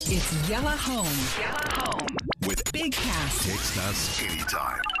It's Yalla Home. Yalla Home. With Big Cast. Text us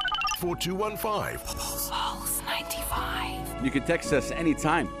anytime. 4215. Pulse 95. You can text us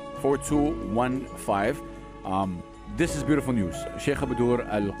anytime. 4215. This is beautiful news. Sheikha Bodour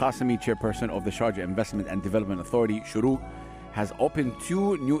Al Qasimi, chairperson of the Sharjah Investment and Development Authority, Shuruk, has opened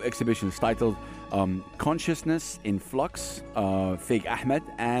two new exhibitions titled Consciousness in Flux, Fake Ahmed,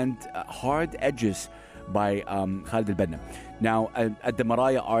 and Hard Edges by Khalid Al-Banna. Now, at the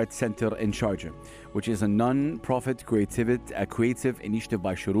Maraya Art Centre in Sharjah, which is a non-profit creative initiative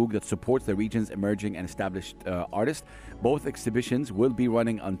by Shuruk that supports the region's emerging and established artists. Both exhibitions will be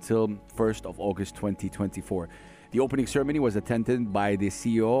running until 1st of August 2024. The opening ceremony was attended by the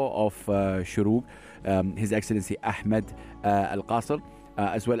CEO of Shuruk, His Excellency Ahmed Al Qasimi,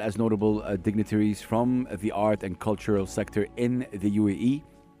 as well as notable dignitaries from the art and cultural sector in the UAE.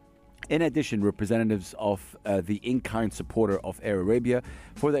 In addition, representatives of the in-kind supporter of Air Arabia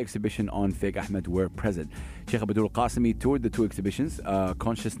for the exhibition on Fake Ahmed were present. Sheikha Bodour Al Qasimi toured the two exhibitions,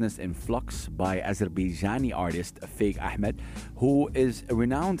 Consciousness in Flux by Azerbaijani artist Fake Ahmed, who is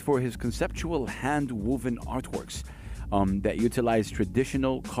renowned for his conceptual hand-woven artworks that utilize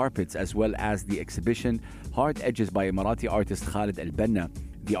traditional carpets, as well as the exhibition Hard Edges by Emirati artist Khalid Al-Banna,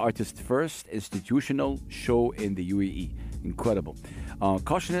 the artist's first institutional show in the UAE. Incredible.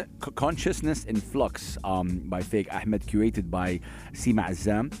 Consciousness in Flux by Fake Ahmed, curated by Sima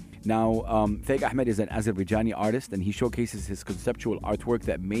Azzam. Now, Fake Ahmed is an Azerbaijani artist, and he showcases his conceptual artwork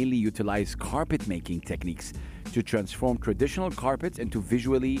that mainly utilize carpet making techniques to transform traditional carpets into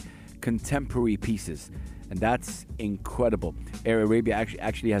visually contemporary pieces. And that's incredible. Air Arabia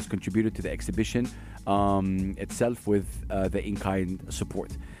actually has contributed to the exhibition itself with the in-kind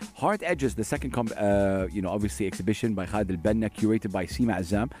support. Hard Edges, the second, obviously exhibition by Khalid Al-Banna, curated by Sima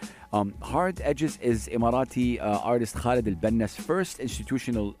Azzam. Hard Edges is Emirati artist Khalid Al-Banna's first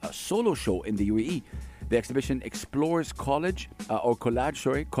institutional solo show in the UAE. The exhibition explores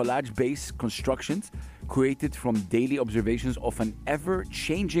collage-based constructions created from daily observations of an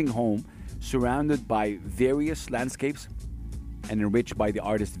ever-changing home surrounded by various landscapes and enriched by the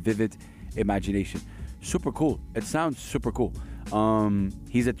artist's vivid imagination. Super cool. It sounds super cool.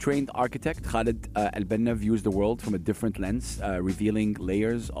 He's a trained architect. Khalid Al-Banna views the world from a different lens, revealing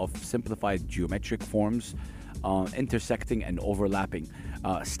layers of simplified geometric forms, intersecting and overlapping,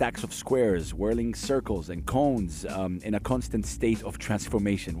 stacks of squares, whirling circles, and cones in a constant state of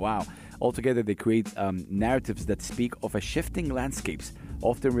transformation. Wow. Altogether, they create narratives that speak of a shifting landscapes,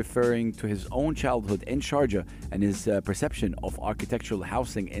 often referring to his own childhood in Sharjah and his perception of architectural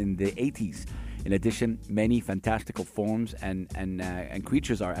housing in the 80s. In addition, many fantastical forms and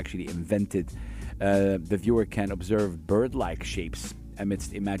creatures are actually invented. The viewer can observe bird-like shapes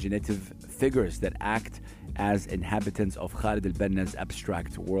amidst imaginative figures that act as inhabitants of Khalid Al-Banna's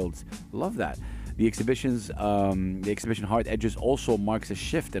abstract worlds. Love that. The exhibition Hard Edges also marks a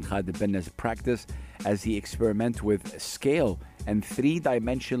shift in Khalid Al-Banna's practice as he experiments with scale and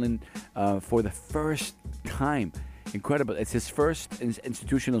three-dimension for the first time. Incredible. It's his first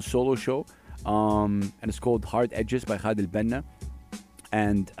institutional solo show, and it's called Hard Edges by Khalid Al-Banna.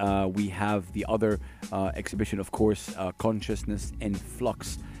 And we have the other exhibition, of course, Consciousness in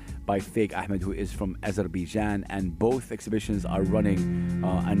Flux by Fake Ahmed, who is from Azerbaijan, and both exhibitions are running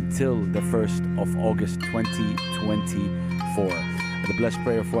until the 1st of August 2024. The blessed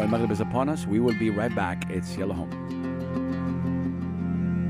prayer for Al-Maghrib is upon us. We will be right back. It's Yalla Home.